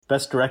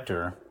Best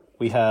Director,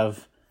 we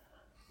have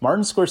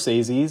Martin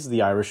Scorsese's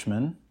The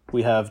Irishman.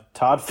 We have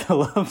Todd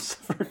Phillips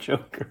for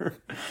Joker.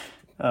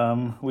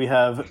 Todd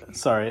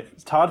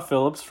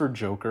Phillips for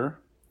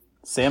Joker.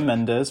 Sam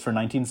Mendes for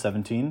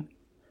 1917.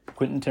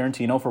 Quentin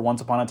Tarantino for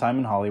Once Upon a Time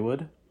in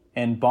Hollywood.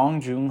 And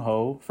Bong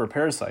Joon-ho for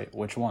Parasite,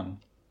 which won.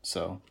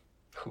 So,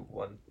 Who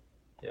won?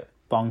 Yeah.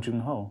 Bong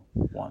Joon-ho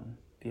won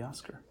the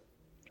Oscar.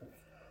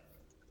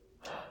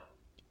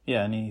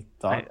 Yeah, any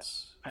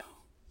thoughts?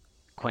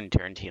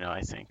 Quentin Tarantino,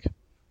 I think.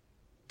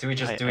 Do we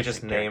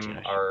just name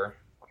our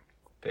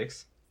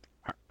picks?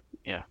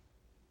 Yeah.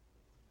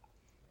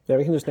 Yeah,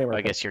 we can just name our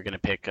I guess you're going to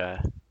pick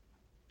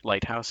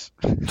Lighthouse.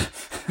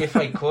 If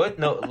I could,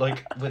 no,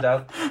 like,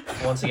 without,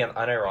 once again,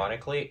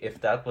 unironically, if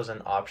that was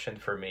an option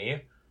for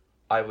me,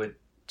 I would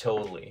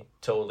totally,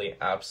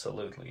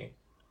 absolutely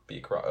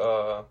be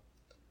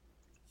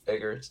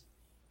Eggers.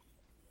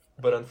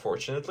 But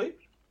unfortunately,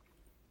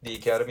 the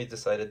Academy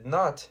decided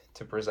not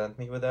to present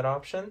me with that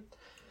option.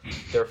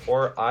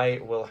 Therefore, I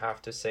will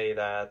have to say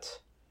that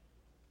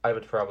I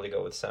would probably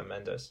go with Sam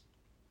Mendes.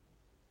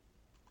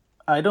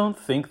 I don't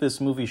think this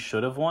movie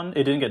should have won.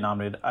 It didn't get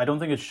nominated. I don't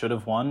think it should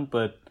have won,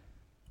 but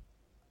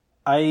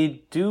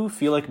I do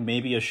feel like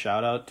maybe a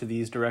shout out to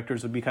these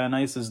directors would be kind of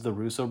nice, is the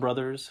Russo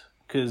brothers,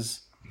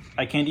 because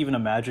I can't even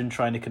imagine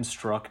trying to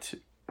construct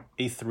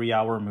a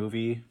 3-hour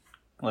movie,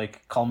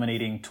 like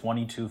culminating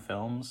 22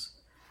 films,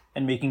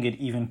 and making it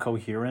even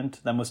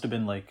coherent. That must have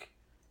been like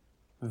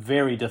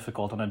very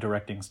difficult on a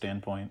directing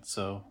standpoint.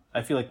 So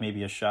I feel like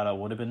maybe a shout out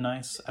would have been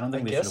nice. I don't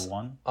think they should have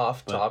won.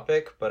 Off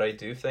topic, but I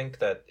do think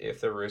that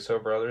if the Russo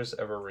brothers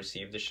ever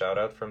received a shout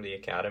out from the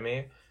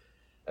Academy,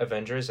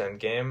 Avengers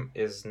Endgame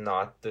is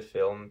not the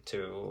film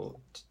to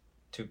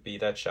be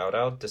that shout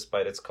out,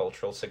 despite its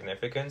cultural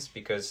significance,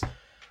 because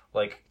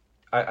like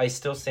I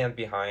still stand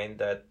behind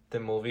that the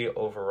movie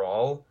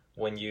overall,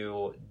 when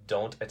you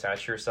don't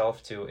attach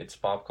yourself to its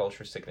pop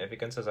culture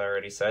significance, as I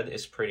already said,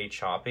 is pretty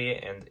choppy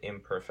and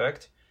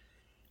imperfect.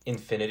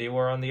 Infinity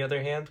War, on the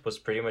other hand, was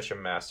pretty much a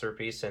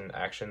masterpiece in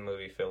action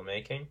movie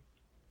filmmaking.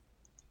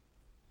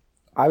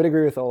 I would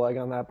agree with Oleg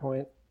on that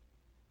point.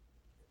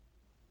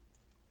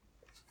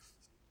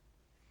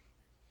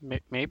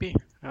 Maybe?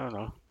 I don't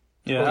know.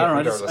 Yeah, I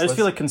don't know. I just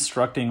feel like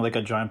constructing like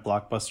a giant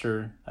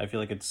blockbuster, I feel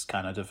like it's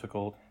kind of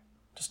difficult.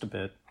 Just a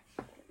bit.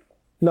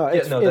 No,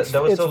 it's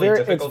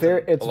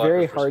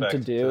very hard to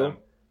do.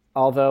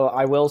 Although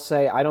I will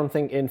say, I don't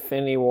think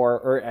Infinity War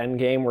or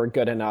Endgame were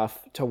good enough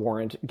to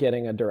warrant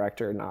getting a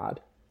director nod.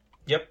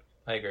 Yep,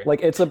 I agree. Like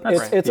it's a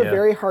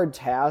very hard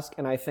task,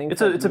 and I think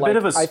it's a bit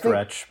of a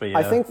stretch. But yeah,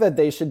 I think that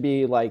they should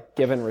be like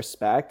given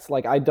respect.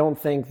 Like I don't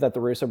think that the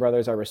Russo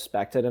brothers are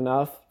respected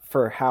enough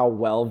for how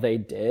well they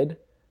did,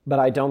 but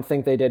I don't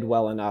think they did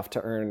well enough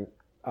to earn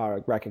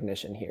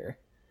recognition here.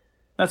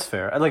 That's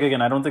fair. Like,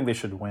 again, I don't think they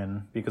should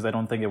win because I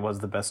don't think it was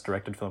the best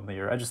directed film of the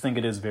year. I just think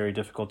it is very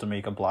difficult to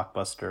make a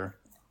blockbuster.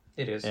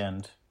 It is.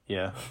 And,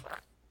 yeah,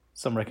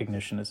 some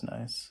recognition is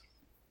nice.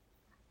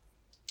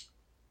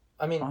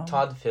 I mean,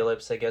 Todd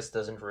Phillips, I guess,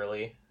 doesn't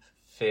really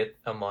fit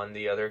among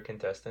the other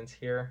contestants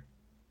here,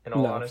 in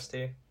all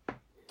honesty.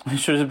 It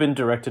should have been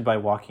directed by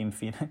Joaquin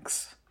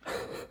Phoenix.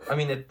 I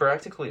mean, it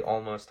practically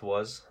almost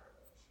was,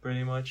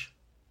 pretty much.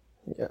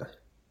 Yeah.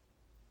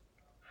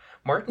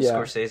 Martin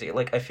Scorsese,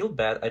 like, I feel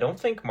bad. I don't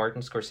think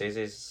Martin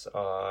Scorsese's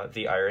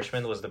The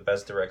Irishman was the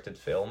best directed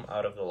film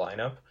out of the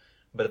lineup.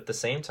 But at the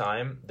same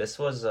time, this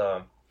was,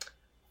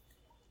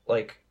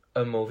 like,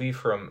 a movie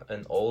from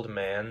an old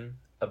man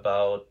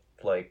about,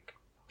 like,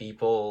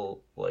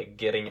 people, like,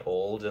 getting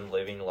old and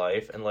living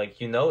life. And, like,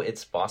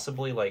 it's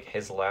possibly, like,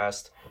 his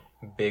last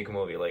big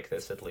movie like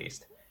this, at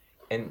least.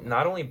 And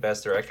not only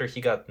best director,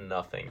 he got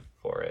nothing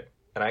for it.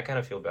 And I kind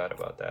of feel bad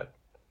about that.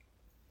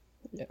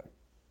 Yeah.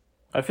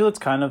 I feel it's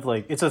kind of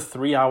like, it's a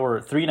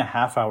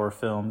 3.5 hour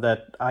film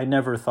that I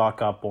never thought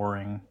got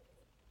boring.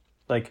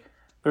 Like,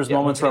 there's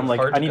moments where I'm like,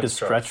 I need to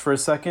stretch for a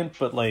second,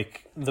 but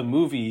like, the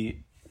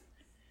movie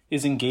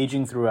is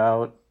engaging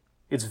throughout.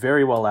 It's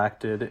very well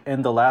acted,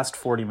 and the last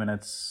 40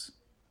 minutes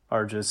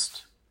are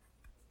just,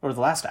 or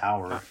the last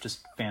hour,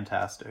 just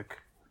fantastic.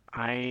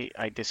 I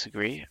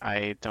disagree.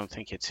 I don't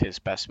think it's his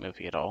best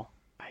movie at all.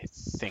 I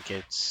think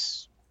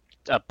it's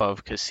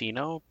above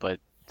Casino, but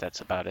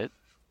that's about it.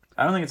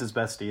 I don't think it's his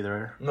best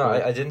either. No,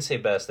 I didn't say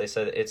best. I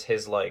said it's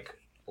his, like,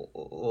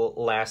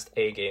 last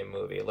A-game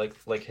movie.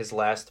 Like his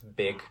last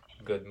big,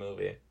 good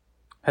movie.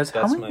 Has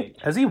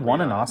he won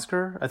an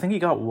Oscar? I think he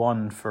got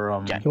one for...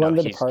 he won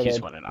The Departed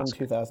in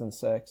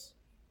 2006.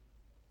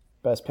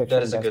 Best Picture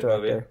and Best Director.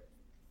 Movie.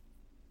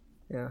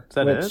 Yeah. Is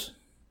that it?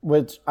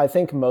 Which I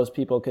think most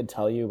people could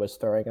tell you was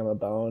throwing him a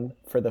bone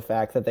for the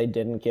fact that they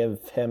didn't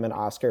give him an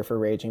Oscar for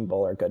Raging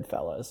Bull or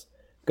Goodfellas.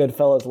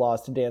 Goodfellas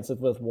lost to Dances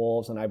with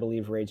Wolves, and I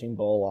believe Raging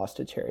Bull lost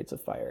to Chariots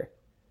of Fire.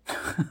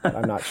 But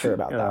I'm not sure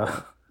about that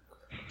one.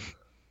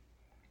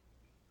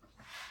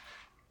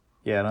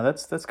 Yeah, no,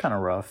 that's kind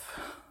of rough.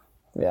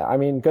 Yeah, I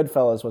mean,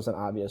 Goodfellas was an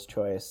obvious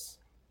choice.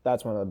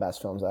 That's one of the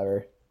best films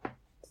ever.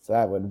 So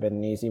that would have been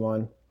an easy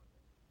one.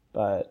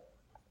 But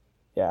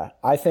Yeah,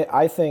 I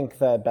think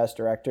that Best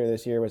Director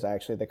this year was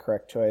actually the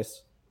correct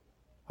choice.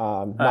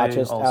 Not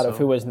just out of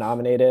who was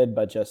nominated,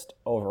 but just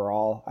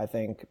overall. I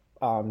think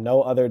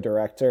no other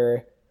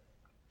director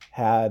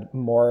had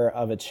more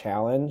of a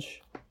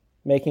challenge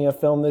making a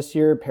film this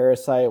year.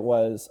 Parasite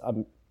was a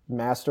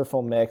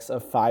masterful mix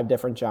of 5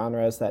 different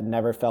genres that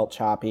never felt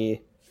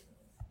choppy,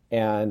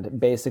 and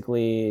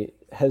basically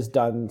has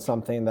done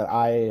something that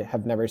I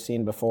have never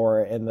seen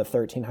before in the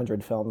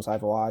 1,300 films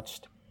I've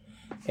watched,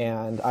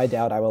 and I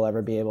doubt I will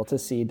ever be able to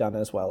see done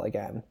as well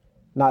again.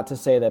 Not to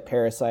say that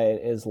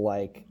Parasite is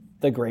like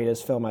the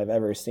greatest film I've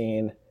ever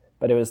seen,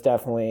 but it was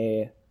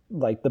definitely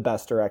like the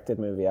best directed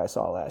movie I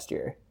saw last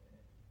year.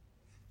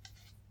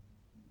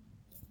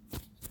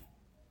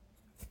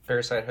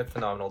 Parasite had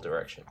phenomenal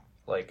direction.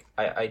 Like,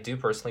 I do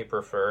personally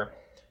prefer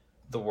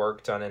the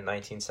work done in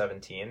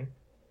 1917.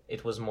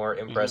 It was more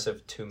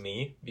impressive to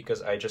me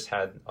because I just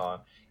had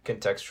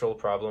contextual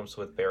problems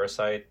with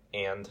Parasite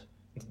and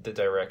the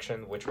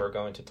direction, which we're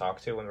going to talk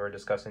to when we're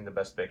discussing the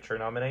Best Picture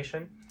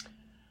nomination.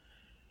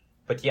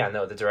 But yeah,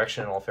 no, the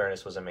direction, in all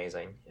fairness, was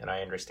amazing, and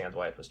I understand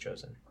why it was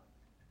chosen.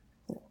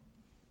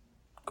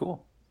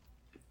 Cool.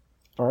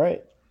 All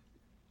right.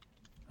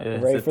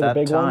 Is ready it for the that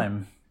big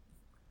time?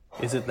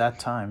 Is it that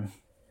time?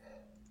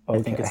 Okay.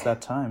 I think it's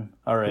that time.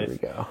 All right. Here we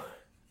go.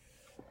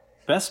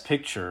 Best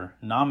Picture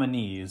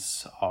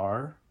nominees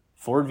are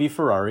Ford v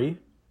Ferrari,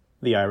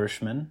 The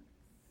Irishman,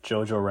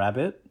 Jojo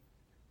Rabbit,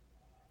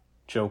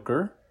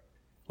 Joker,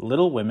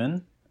 Little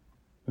Women,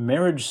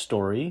 Marriage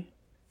Story,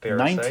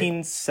 Parasite.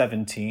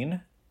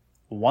 1917,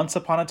 Once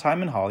Upon a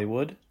Time in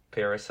Hollywood,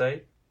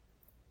 Parasite.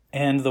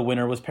 and the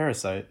winner was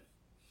Parasite.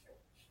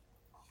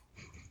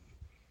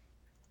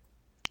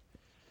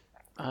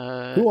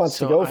 Who wants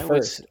to go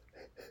first?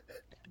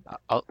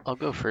 I'll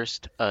go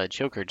first.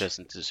 Joker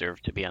doesn't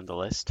deserve to be on the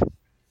list.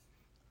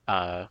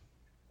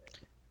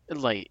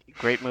 Like,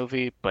 great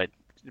movie, but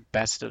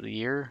best of the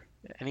year?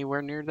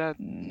 Anywhere near that?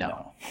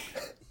 No.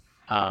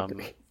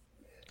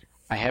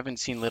 I haven't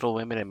seen Little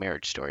Women and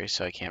Marriage Story,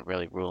 so I can't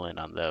really rule in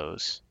on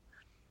those.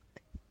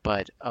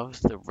 But of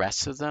the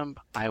rest of them,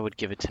 I would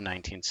give it to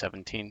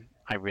 1917.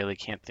 I really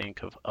can't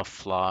think of a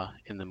flaw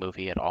in the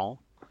movie at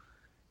all.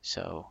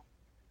 So,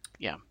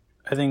 yeah.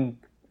 I think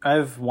I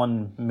have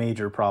one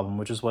major problem,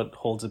 which is what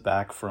holds it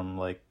back from,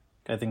 like,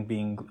 I think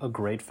being a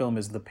great film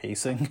is the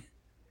pacing.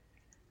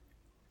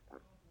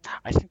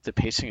 I think the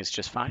pacing is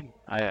just fine.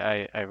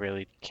 I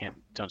really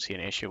don't see an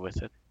issue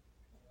with it.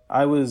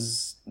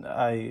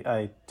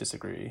 I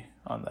disagree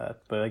on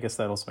that, but I guess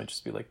that also might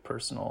just be like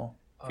personal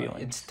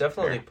feelings. It's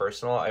definitely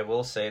personal. I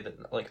will say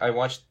that, like, I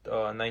watched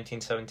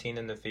 1917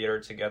 in the theater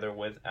together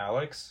with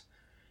Alex,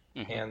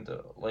 and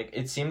like,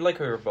 it seemed like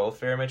we were both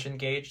very much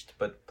engaged,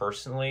 but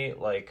personally,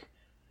 like,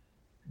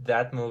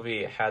 that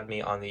movie had me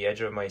on the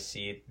edge of my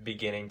seat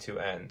beginning to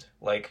end.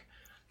 Like,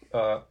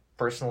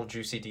 personal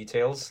juicy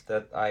details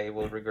that I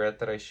will regret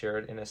that I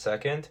shared in a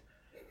second.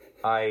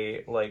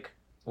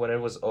 When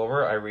it was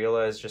over, I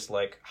realized just,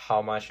 like,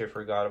 how much I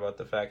forgot about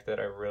the fact that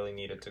I really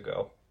needed to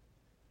go,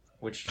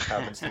 which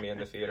happens to me in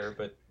the theater.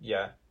 But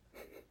yeah,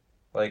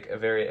 like, a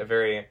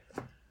very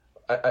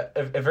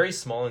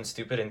small and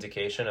stupid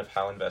indication of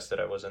how invested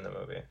I was in the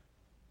movie.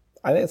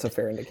 I think it's a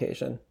fair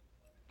indication.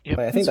 Yep.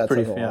 Like, I think It's that says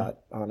pretty a fair. lot,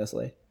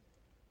 honestly.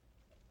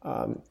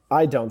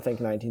 I don't think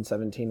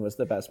 1917 was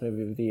the best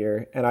movie of the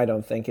year, and I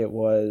don't think it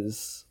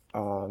was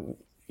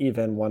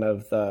even one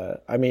of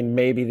the, I mean,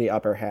 maybe the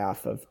upper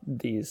half of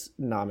these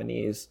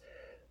nominees,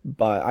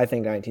 but I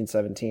think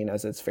 1917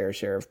 has its fair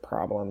share of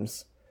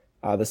problems.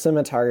 The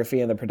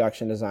cinematography and the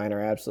production design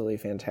are absolutely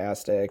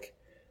fantastic.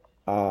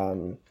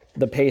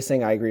 The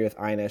pacing, I agree with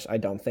Einish, I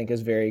don't think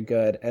is very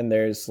good, and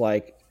there's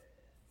like,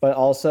 but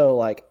also,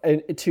 like,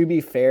 to be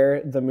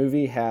fair, the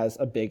movie has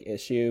a big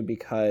issue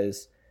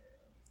because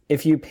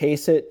if you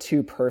pace it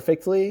too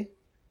perfectly,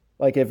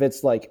 like if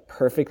it's like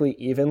perfectly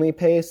evenly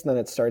paced, then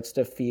it starts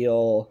to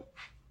feel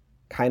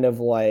kind of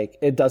like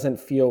it doesn't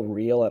feel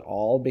real at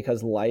all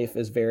because life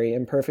is very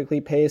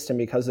imperfectly paced, and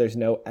because there's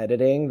no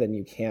editing, then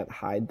you can't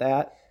hide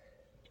that.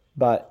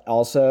 But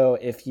also,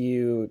 if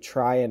you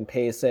try and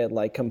pace it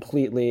like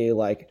completely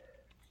like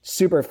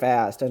super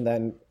fast and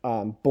then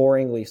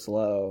boringly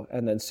slow,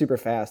 and then super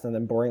fast and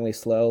then boringly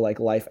slow like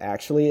life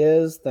actually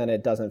is, then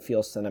it doesn't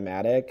feel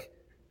cinematic.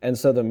 And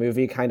so the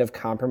movie kind of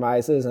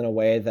compromises in a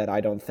way that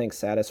I don't think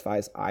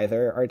satisfies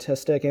either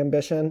artistic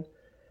ambition.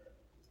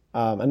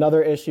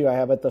 Another issue I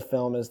have with the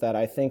film is that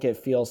I think it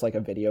feels like a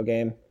video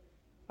game.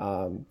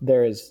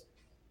 There is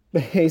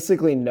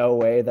basically no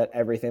way that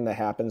everything that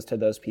happens to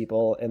those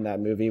people in that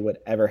movie would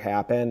ever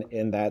happen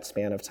in that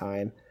span of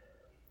time.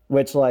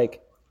 Which,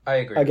 like, I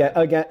agree.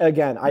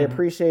 Again, I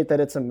appreciate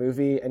that it's a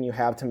movie and you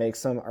have to make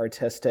some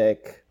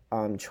artistic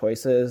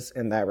choices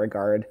in that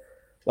regard.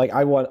 Like,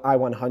 I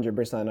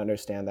 100%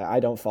 understand that.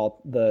 I don't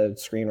fault the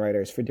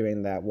screenwriters for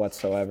doing that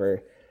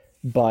whatsoever.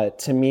 But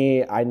to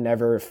me, I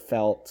never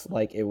felt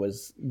like it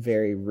was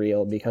very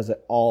real because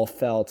it all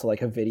felt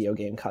like a video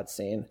game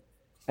cutscene.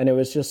 And it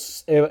was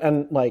just, it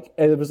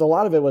was a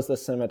lot of it was the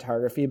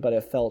cinematography, but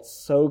it felt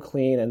so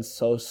clean and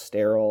so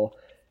sterile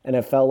and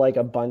it felt like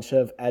a bunch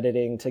of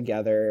editing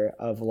together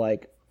of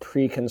like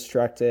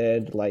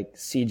pre-constructed like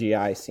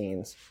CGI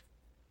scenes.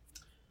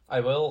 I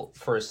will,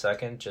 for a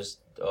second, just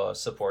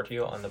support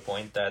you on the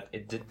point that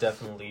it did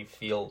definitely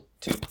feel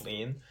too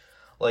clean.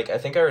 Like, I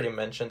think I already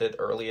mentioned it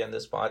early in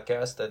this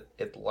podcast that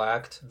it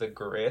lacked the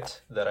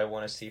grit that I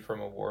want to see from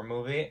a war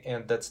movie,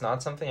 and that's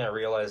not something I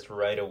realized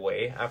right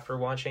away after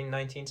watching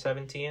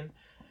 1917,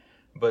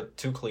 but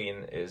too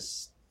clean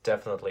is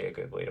definitely a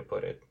good way to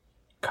put it.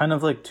 Kind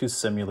of like too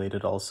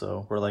simulated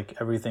also, where like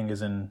everything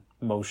is in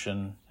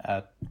motion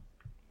at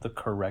the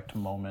correct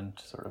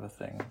moment, sort of a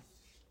thing.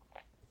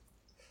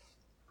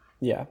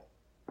 Yeah.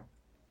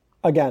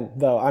 Again,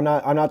 though, I'm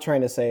not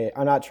trying to say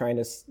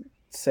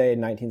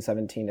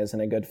 1917 isn't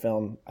a good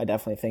film. I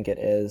definitely think it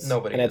is.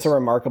 Nobody and is. It's a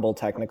remarkable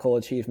technical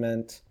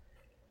achievement.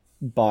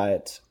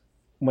 But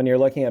when you're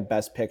looking at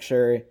Best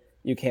Picture,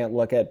 you can't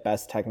look at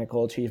Best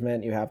Technical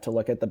Achievement. You have to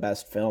look at the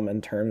best film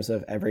in terms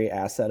of every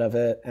asset of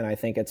it. And I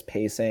think its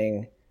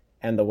pacing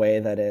and the way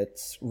that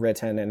it's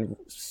written and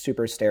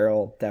super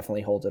sterile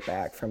definitely holds it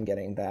back from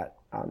getting that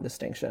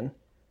distinction.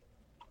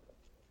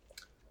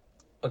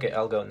 Okay,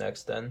 I'll go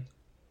next then.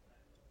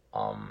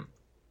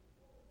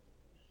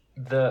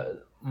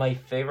 My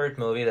favorite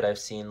movie that I've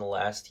seen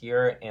last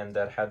year and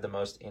that had the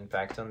most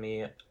impact on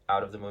me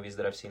out of the movies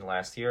that I've seen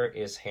last year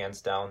is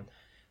hands down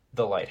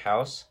The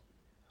Lighthouse.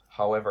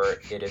 However,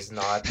 it is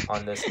not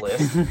on this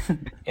list.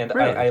 And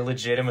Really? I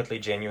legitimately,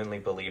 genuinely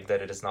believe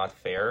that it is not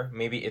fair.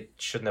 Maybe it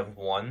shouldn't have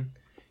won,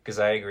 because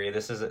I agree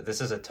this is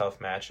a tough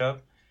matchup,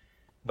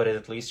 but it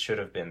at least should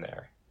have been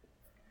there.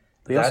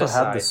 They That also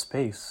had the aside-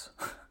 space.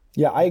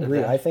 Yeah, I agree.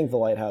 Okay. I think The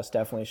Lighthouse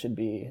definitely should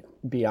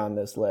be on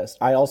this list.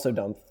 I also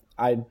don't.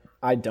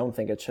 I don't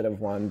think it should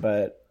have won,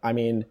 but I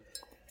mean,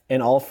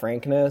 in all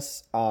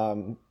frankness,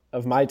 of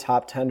my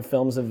top 10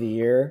 films of the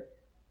year,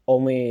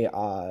 only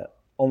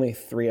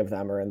 3 of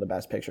them are in the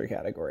Best Picture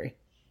category.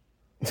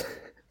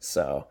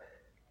 So,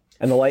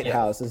 and The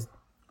Lighthouse is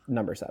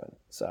number 7.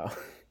 So,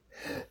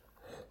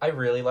 I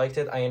really liked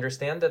it. I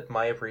understand that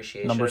my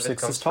appreciation Number of it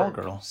 6 comes is Tall from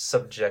Girl.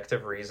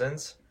 subjective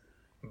reasons,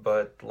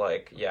 but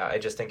like, yeah, I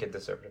just think it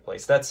deserved a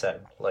place. That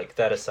said, like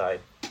that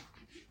aside,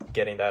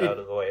 getting that out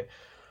of the way,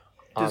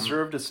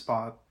 Deserved a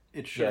spot.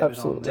 It should yeah, have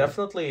absolutely. been on there.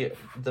 definitely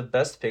the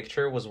Best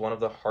Picture was one of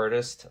the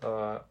hardest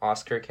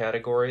Oscar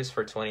categories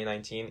for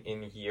 2019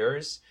 in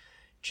years,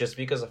 just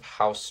because of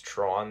how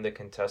strong the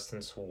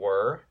contestants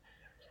were.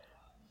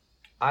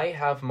 I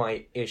have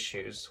my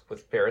issues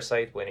with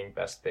Parasite winning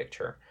Best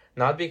Picture.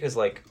 Not because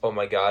like, oh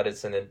my god,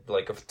 it's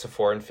like a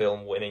foreign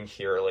film winning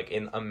here, like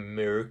in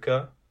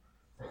America.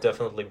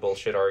 Definitely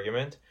bullshit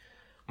argument.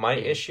 My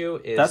issue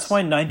is That's why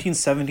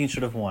 1917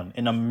 should have won.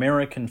 An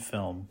American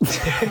film. made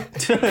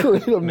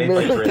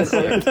by Brits.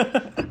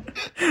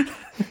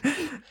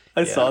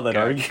 I saw that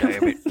God argument.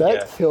 damn it. that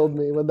Yeah. killed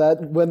me when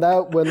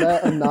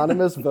that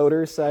anonymous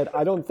voter said,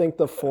 "I don't think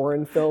the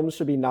foreign films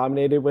should be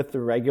nominated with the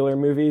regular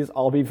movies.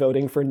 I'll be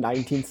voting for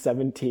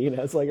 1917."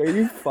 I was like, "Are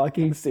you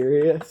fucking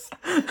serious?"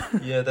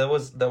 Yeah, that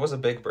was a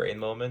big brain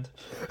moment.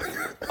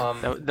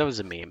 That was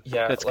a meme.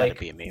 Yeah, That's like- gotta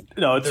be a meme.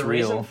 No, it's The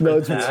reason real. for No,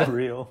 it's that- It's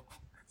real.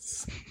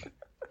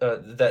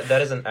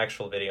 That is an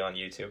actual video on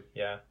YouTube.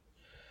 Yeah.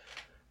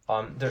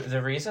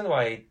 The reason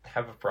why I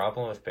have a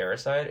problem with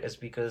Parasite is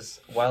because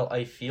while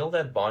I feel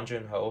that Bong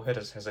Joon-ho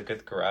has a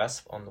good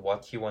grasp on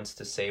what he wants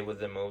to say with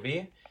the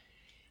movie,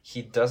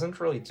 he doesn't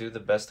really do the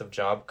best of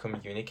job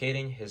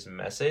communicating his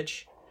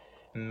message.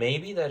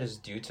 Maybe that is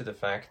due to the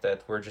fact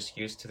that we're just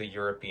used to the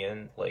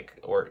European,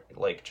 or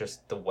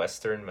just the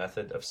Western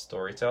method of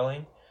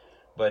storytelling.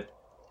 But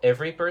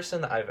every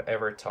person I've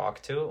ever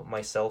talked to,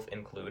 myself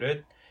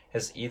included,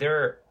 has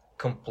either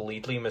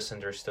completely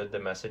misunderstood the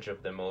message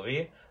of the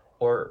movie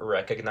or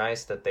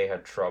recognized that they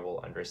had trouble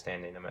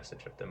understanding the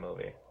message of the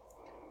movie.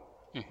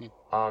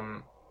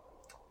 Mhm.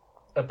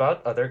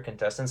 About other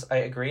contestants, I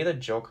agree that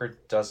Joker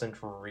doesn't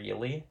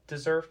really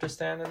deserve to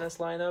stand in this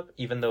lineup,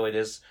 even though it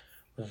is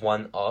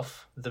one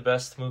of the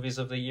best movies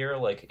of the year,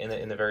 like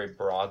in a very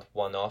broad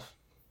one-off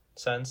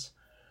sense.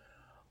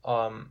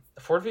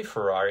 Ford v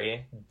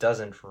Ferrari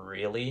doesn't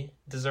really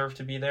deserve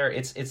to be there.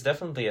 It's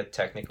definitely a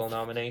technical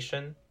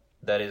nomination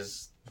that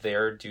is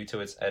there due to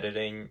its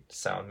editing,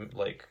 sound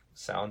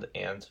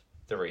and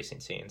the racing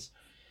scenes.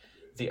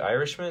 The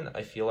Irishman,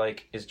 I feel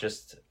like, is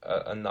just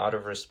a nod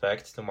of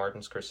respect to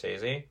Martin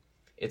Scorsese.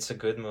 It's a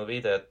good movie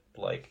that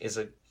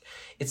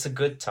it's a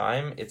good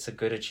time, it's a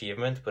good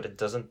achievement, but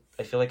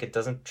I feel like it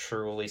doesn't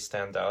truly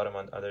stand out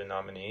among other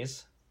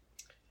nominees.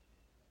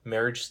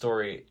 Marriage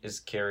Story is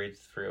carried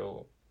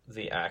through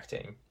the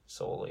acting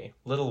solely.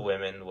 Little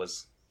Women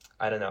was,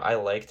 I don't know, I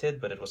liked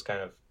it, but it was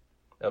kind of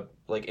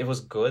it was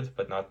good,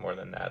 but not more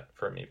than that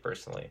for me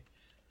personally.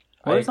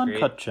 Where's I agree.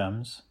 Uncut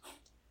Gems?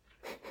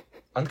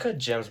 Uncut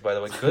Gems, by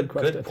the way, good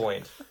question.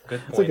 point.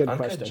 Good a point. good Uncut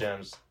question.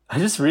 Gems. I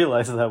just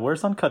realized that.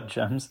 Where's Uncut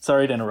Gems?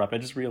 Sorry to interrupt. I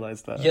just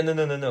realized that. Yeah,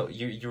 no.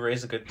 You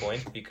raise a good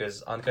point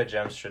because Uncut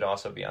Gems should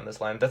also be on this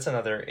line. That's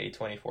another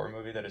A24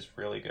 movie that is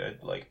really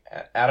good. Like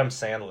Adam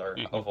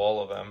Sandler, of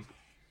all of them,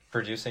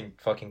 producing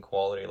fucking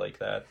quality like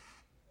that.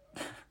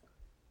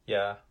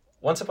 Yeah.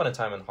 Once Upon a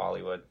Time in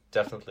Hollywood,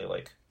 definitely,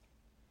 like,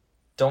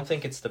 don't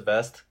think it's the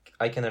best.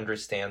 I can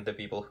understand the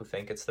people who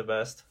think it's the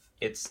best.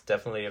 It's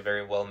definitely a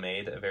very well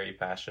made, a very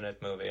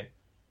passionate movie.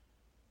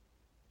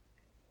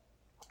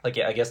 Like,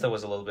 yeah, I guess that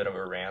was a little bit of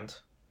a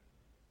rant.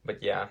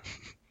 But yeah,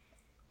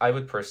 I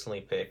would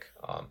personally pick,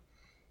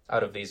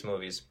 out of these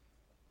movies,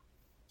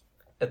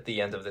 at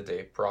the end of the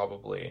day,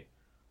 probably,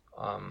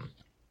 oh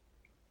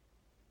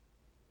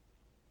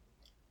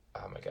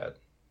my god.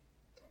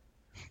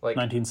 Like,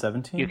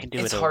 1917. You can do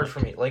it's it. hard Oleg. for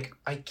me. Like,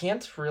 I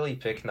can't really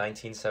pick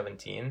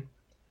 1917.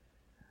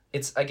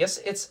 I guess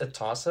it's a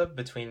toss-up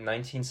between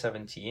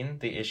 1917,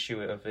 the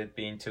issue of it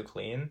being too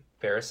clean,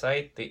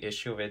 Parasite, the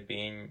issue of it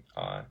being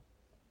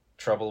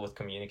trouble with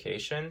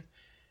communication,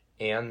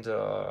 and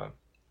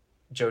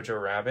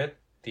Jojo Rabbit,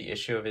 the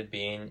issue of it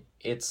being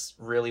it's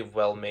really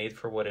well made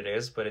for what it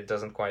is, but it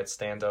doesn't quite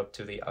stand up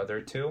to the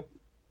other two.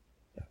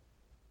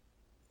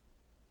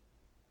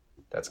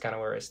 That's kind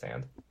of where I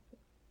stand.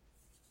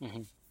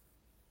 Mhm.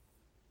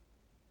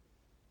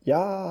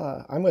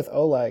 Yeah, I'm with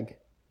Oleg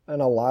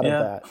and a lot Yeah.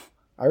 of that.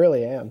 I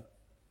really am.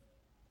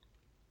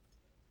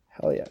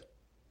 Hell yeah.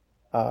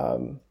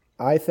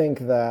 I think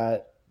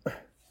that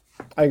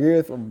I agree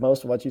with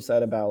most of what you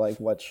said about like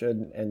what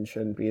should and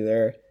shouldn't be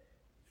there.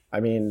 I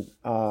mean,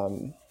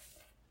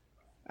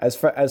 as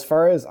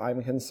far as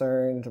I'm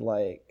concerned,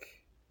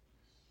 like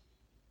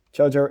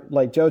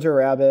Jojo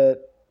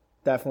Rabbit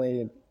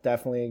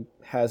definitely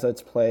has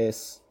its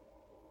place.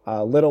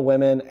 Little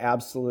Women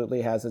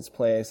absolutely has its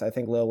place. I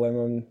think Little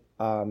Women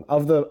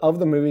of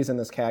the movies in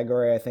this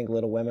category, I think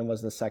Little Women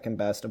was the second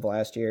best of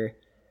last year.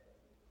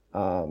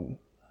 And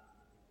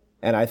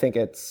I think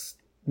it's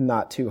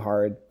not too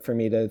hard for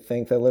me to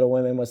think that Little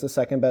Women was the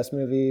second best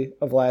movie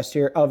of last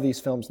year of these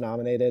films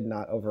nominated,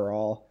 not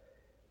overall.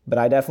 But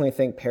I definitely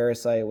think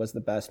Parasite was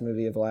the best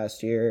movie of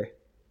last year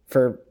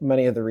for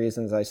many of the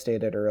reasons I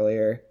stated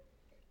earlier.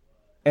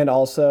 And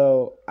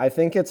also, I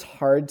think it's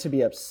hard to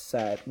be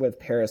upset with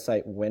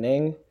Parasite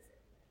winning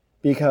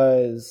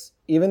because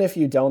even if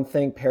you don't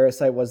think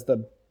Parasite was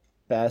the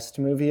best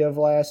movie of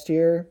last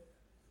year,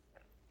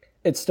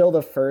 it's still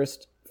the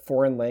first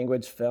foreign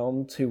language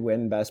film to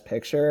win Best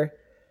Picture.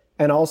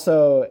 And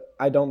also,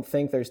 I don't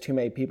think there's too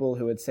many people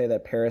who would say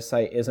that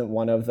Parasite isn't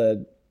one of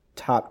the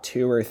top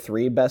 2 or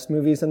 3 best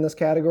movies in this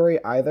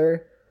category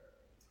either.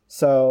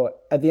 So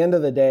at the end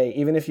of the day,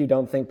 even if you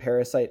don't think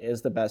Parasite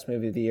is the best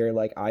movie of the year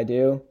like I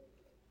do,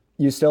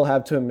 you still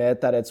have to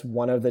admit that it's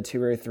one of the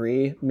 2 or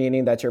 3,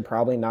 meaning that you're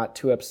probably not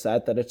too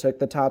upset that it took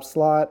the top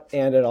slot.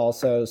 And it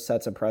also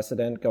sets a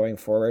precedent going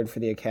forward for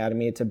the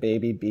Academy to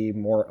maybe be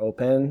more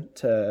open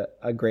to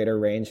a greater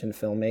range in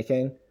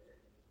filmmaking.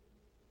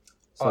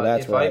 So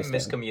that's if where I stand.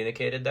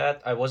 miscommunicated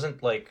that, I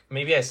wasn't like,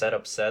 maybe I said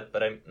upset,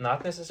 but I'm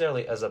not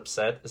necessarily as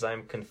upset as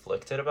I'm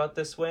conflicted about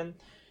this win,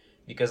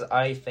 because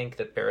I think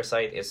that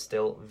Parasite is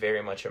still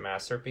very much a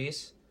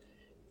masterpiece.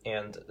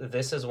 And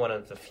this is one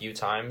of the few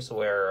times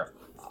where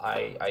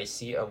I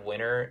see a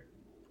winner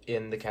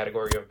in the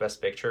category of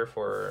Best Picture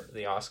for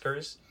the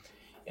Oscars,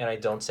 and I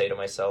don't say to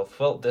myself,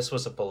 well, this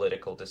was a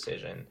political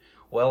decision.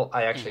 Well,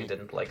 I actually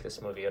didn't like this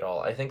movie at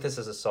all. I think this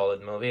is a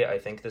solid movie. I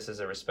think this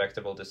is a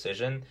respectable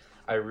decision.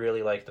 I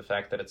really like the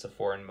fact that it's a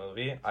foreign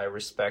movie. I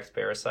respect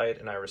Parasite,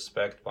 and I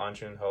respect Bong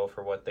Joon-ho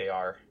for what they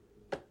are.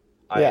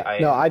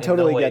 I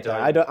totally get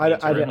that.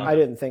 I I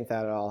didn't think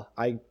that at all.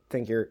 I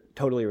think you're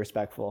totally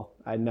respectful.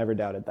 I never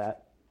doubted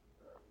that.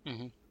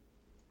 Mm-hmm.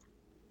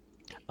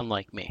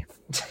 Unlike me,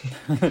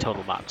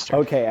 total monster.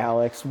 Okay,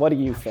 Alex, what do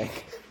you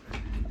think?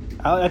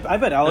 I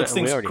bet Alex We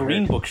thinks already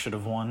Green heard. Book should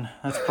have won.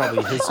 That's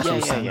probably his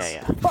 2 cents.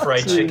 Yeah.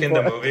 Fried Chicken,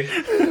 the movie.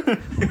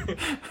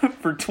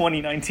 For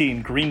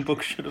 2019, Green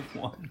Book should have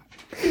won.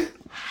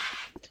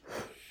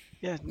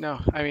 Yeah, no,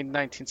 I mean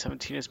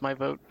 1917 is my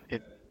vote.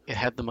 It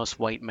had the most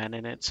white men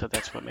in it, so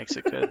that's what makes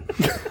it good.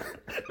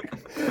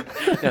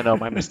 No,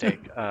 my mistake.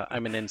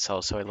 I'm an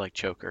incel, so I like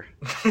Joker.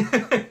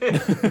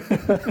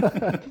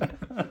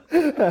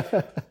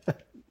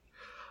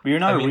 But you're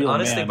not I mean, a real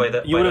honestly, man. by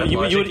that- you by would that have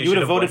logic, you you would should have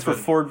have voted went for with-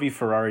 Ford v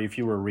Ferrari if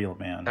you were a real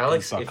man.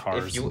 Alex, You suck if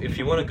cars.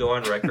 you want to go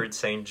on record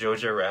saying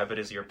Jojo Rabbit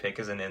is your pick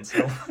as an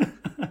incel,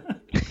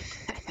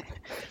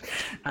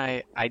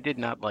 I did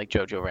not like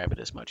Jojo Rabbit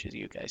as much as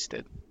you guys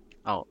did.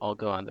 I'll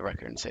go on the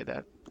record and say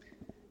that.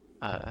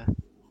 I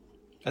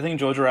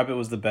think Jojo Rabbit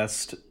was the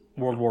best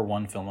World War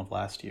I film of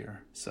last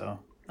year. So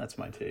that's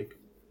my take.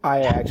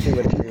 I actually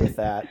would agree with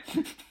that.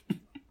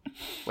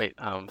 Wait,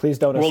 Please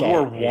don't World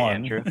War assault. One.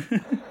 Andrew?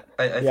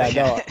 I Yeah,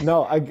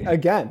 think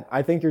again,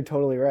 I think you're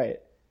totally right.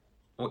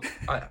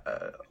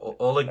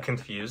 Oleg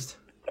confused.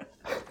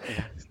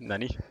 Yeah,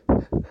 Nani?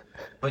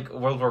 Like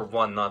World War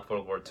One, not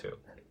World War Two.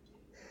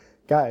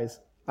 Guys,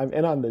 I'm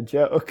in on the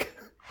joke.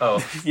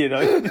 Oh, You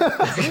know,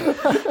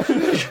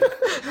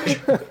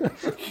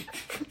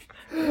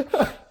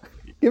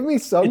 Give Give me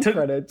some took-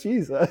 credit,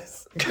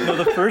 Jesus. No,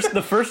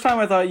 the first time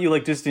I thought you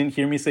like just didn't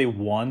hear me say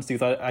once. You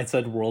thought I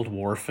said World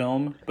War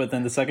film, but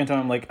then the second time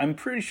I'm like, I'm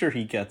pretty sure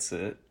he gets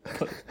it.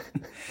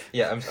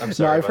 Yeah, I'm No,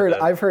 sorry.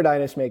 I've heard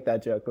Einish make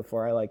that joke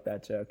before. I like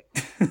that joke.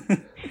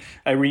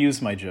 I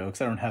reuse my jokes.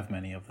 I don't have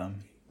many of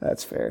them.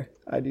 That's fair.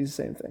 I do the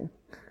same thing.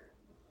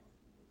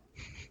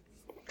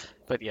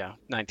 But yeah,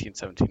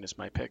 1917 is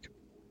my pick.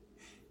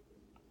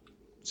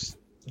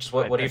 Just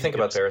what do you think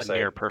about it's a Parasite?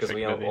 near Because perfect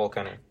we movie. all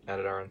kind of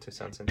added our own 2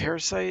 cents into it.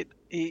 Parasite,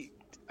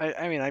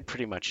 I mean, I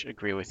pretty much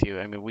agree with you.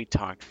 I mean, we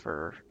talked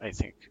for, I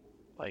think,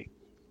 like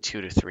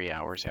 2 to 3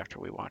 hours after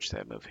we watched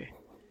that movie.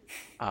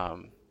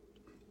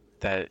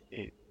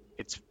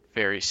 It's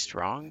very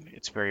strong,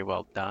 it's very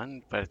well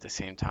done, but at the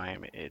same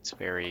time, it's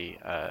very,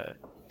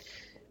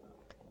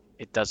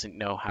 it doesn't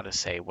know how to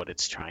say what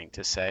it's trying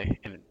to say,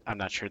 and I'm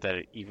not sure that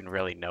it even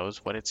really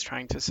knows what it's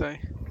trying to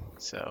say.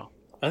 So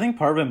I think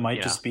part of it might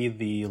Yeah. just be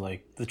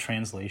the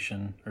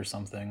translation or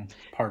something.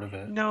 Part of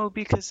it. no,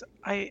 because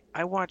I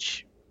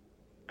watch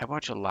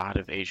a lot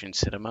of Asian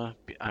cinema.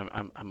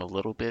 I'm a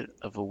little bit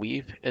of a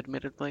weeb,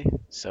 admittedly.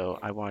 So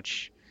I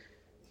watch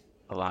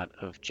a lot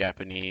of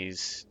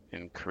Japanese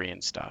and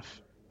Korean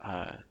stuff.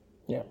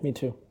 Yeah, me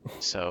too.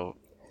 So,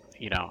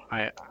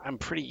 I'm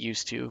pretty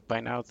used to by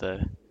now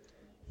the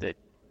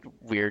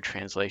weird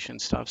translation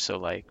stuff. So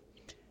like,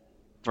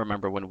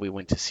 remember when we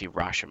went to see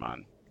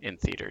Rashomon in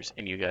theaters,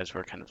 and you guys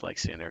were kind of like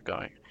sitting there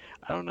going,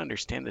 "I don't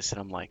understand this,"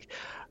 and I'm like,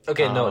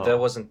 Okay, no, Oh. that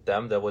wasn't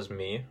them. That was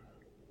me,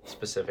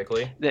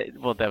 specifically.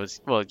 that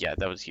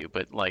was you.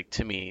 But like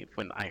to me,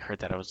 when I heard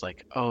that, I was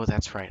like, "Oh,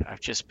 that's right.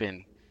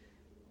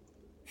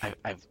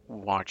 I've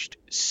watched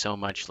so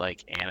much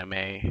like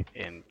anime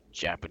and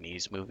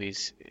Japanese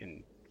movies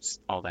and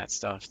all that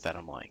stuff that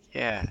I'm like,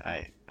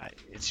 yeah,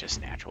 it's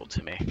just natural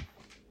to me.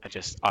 I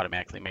just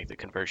automatically make the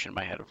conversion in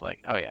my head of like,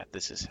 oh yeah,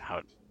 this is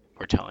how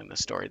we're telling the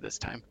story this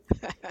time."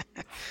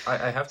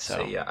 I have to So-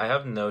 say, yeah, I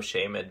have no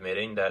shame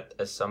admitting that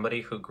as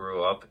somebody who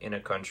grew up in a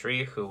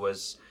country who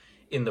was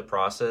in the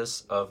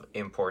process of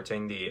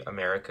importing the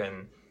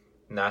American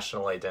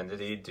national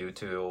identity due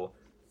to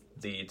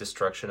the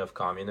destruction of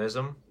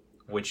communism,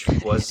 which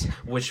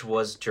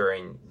was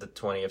during the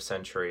 20th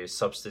century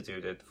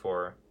substituted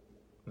for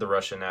the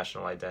Russian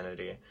national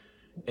identity.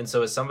 And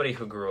so as somebody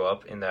who grew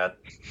up in that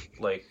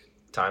like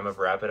time of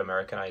rapid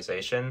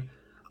Americanization,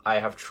 I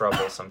have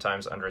trouble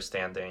sometimes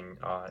understanding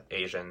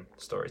Asian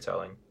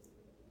storytelling.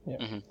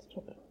 Yeah,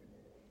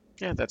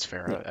 Yeah, that's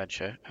fair. Yeah. I'd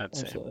say.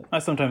 absolutely. I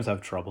sometimes have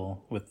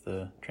trouble with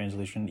the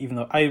translation, even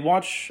though I've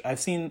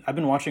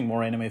been watching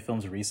more anime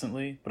films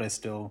recently, but I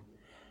still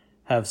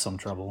have some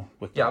trouble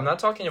with Yeah, them. I'm not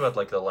talking about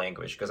like the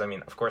language, because I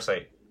mean, of course,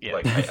 I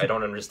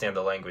don't understand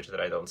the language that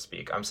I don't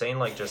speak. I'm saying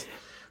like just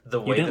the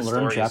You way the didn't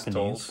learn story is Japanese?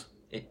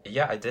 told.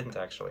 Yeah, I didn't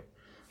actually.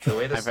 The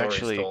way the I've story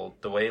actually- is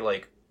told, the way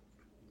like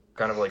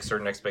kind of like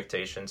certain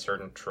expectations,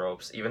 certain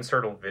tropes, even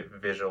certain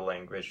visual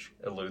language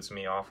eludes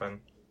me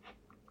often.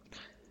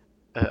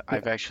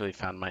 I've actually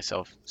found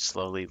myself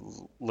slowly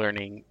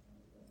learning,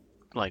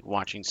 like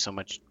watching so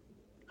much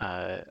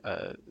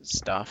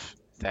stuff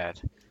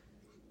that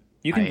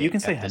You can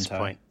say at this hentai.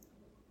 point,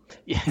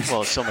 yeah,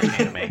 well, so much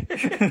anime.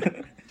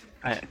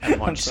 I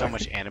watch so sorry.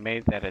 much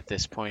anime that at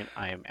this point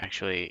I am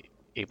actually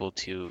able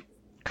to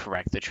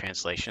correct the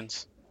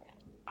translations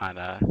on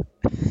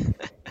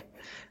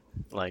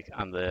like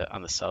on the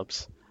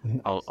subs.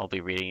 I'll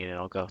be reading it and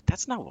I'll go,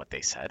 "That's not what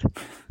they said."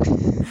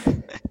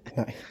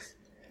 Nice.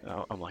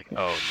 I'm like,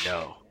 "Oh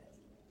no."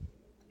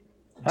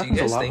 Do you Happens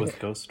a guys lot think? with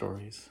ghost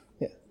stories.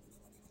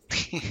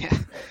 Yeah.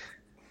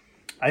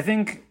 I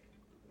think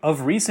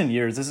of recent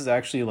years, this is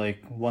actually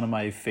like one of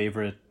my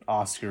favorite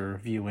Oscar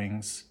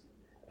viewings.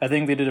 I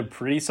think they did a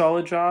pretty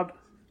solid job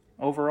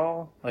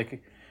overall.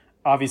 Like,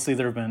 obviously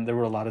there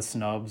were a lot of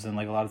snubs and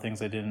like a lot of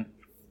things I didn't.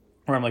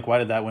 Where I'm like, why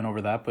did that win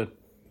over that? But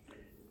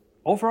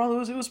overall,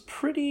 it was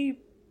pretty.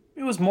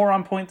 It was more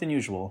on point than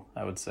usual,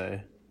 I would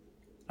say.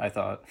 I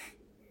thought.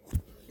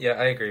 Yeah,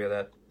 I agree with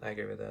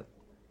that.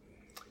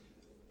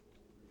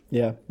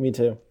 Yeah, me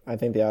too. I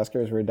think the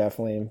Oscars were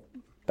definitely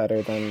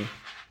better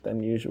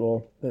than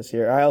usual this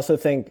year. I also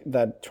think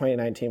that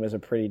 2019 was a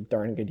pretty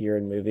darn good year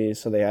in movies,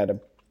 so they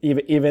had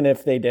even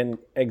if they didn't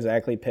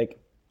exactly pick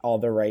all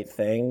the right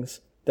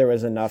things, there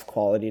was enough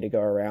quality to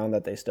go around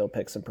that they still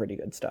picked some pretty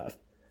good stuff.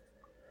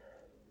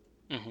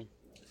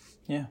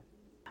 Yeah.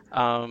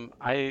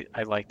 I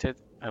liked it.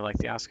 I liked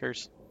the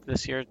Oscars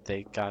this year.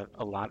 They got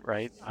a lot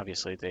right.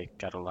 Obviously, they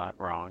got a lot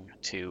wrong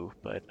too,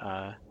 but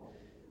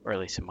or at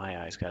least in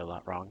my eyes, got a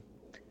lot wrong.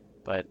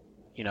 But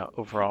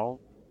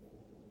overall,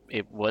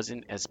 it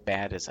wasn't as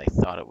bad as I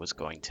thought it was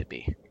going to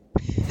be.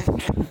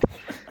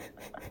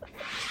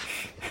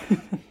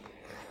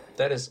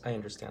 I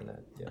understand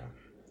that. Yeah.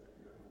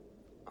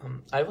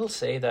 I will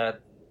say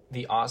that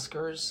the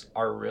Oscars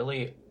are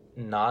really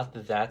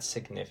not that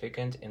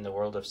significant in the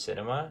world of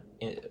cinema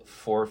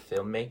for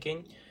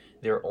filmmaking.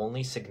 They're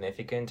only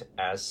significant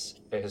as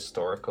a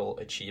historical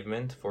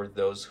achievement for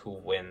those who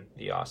win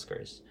the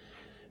Oscars.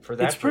 For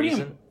that It's pretty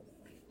reason,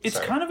 It's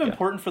Sorry, kind of yeah.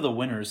 important for the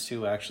winners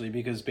too, actually,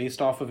 because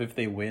based off of if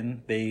they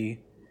win, they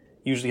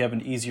usually have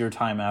an easier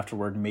time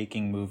afterward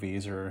making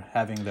movies or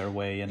having their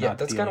way and Yeah, not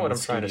that's dealing kind of what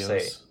with I'm trying to say.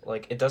 studios.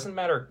 Like, it doesn't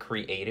matter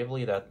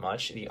creatively that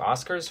much. The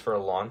Oscars, for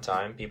a long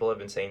time, people have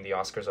been saying the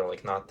Oscars are,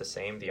 like, not the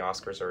same. The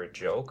Oscars are a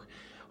joke.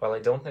 While I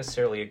don't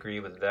necessarily agree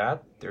with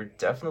that, they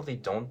definitely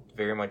don't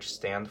very much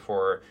stand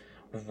for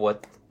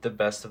what the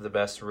best of the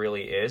best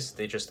really is.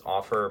 They just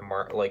offer,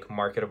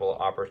 marketable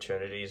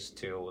opportunities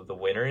to the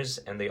winners,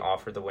 and they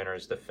offer the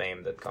winners the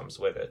fame that comes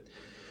with it.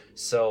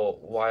 So,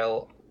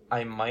 while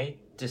I might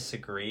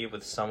disagree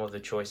with some of the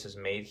choices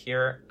made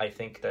here, I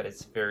think that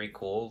it's very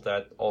cool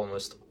that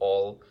almost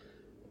all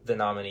the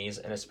nominees,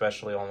 and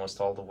especially almost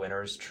all the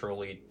winners,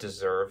 truly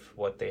deserve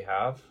what they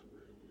have.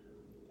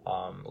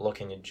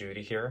 Looking at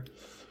Judy here.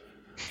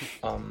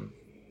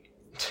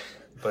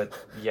 But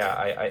yeah,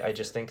 I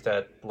just think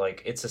that,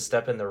 like, it's a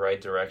step in the right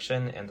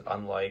direction, and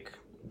unlike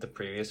the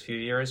previous few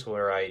years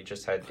where I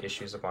just had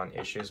issues upon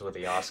issues with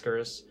the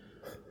Oscars,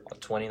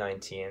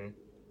 2019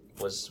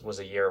 was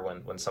a year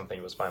when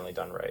something was finally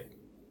done right.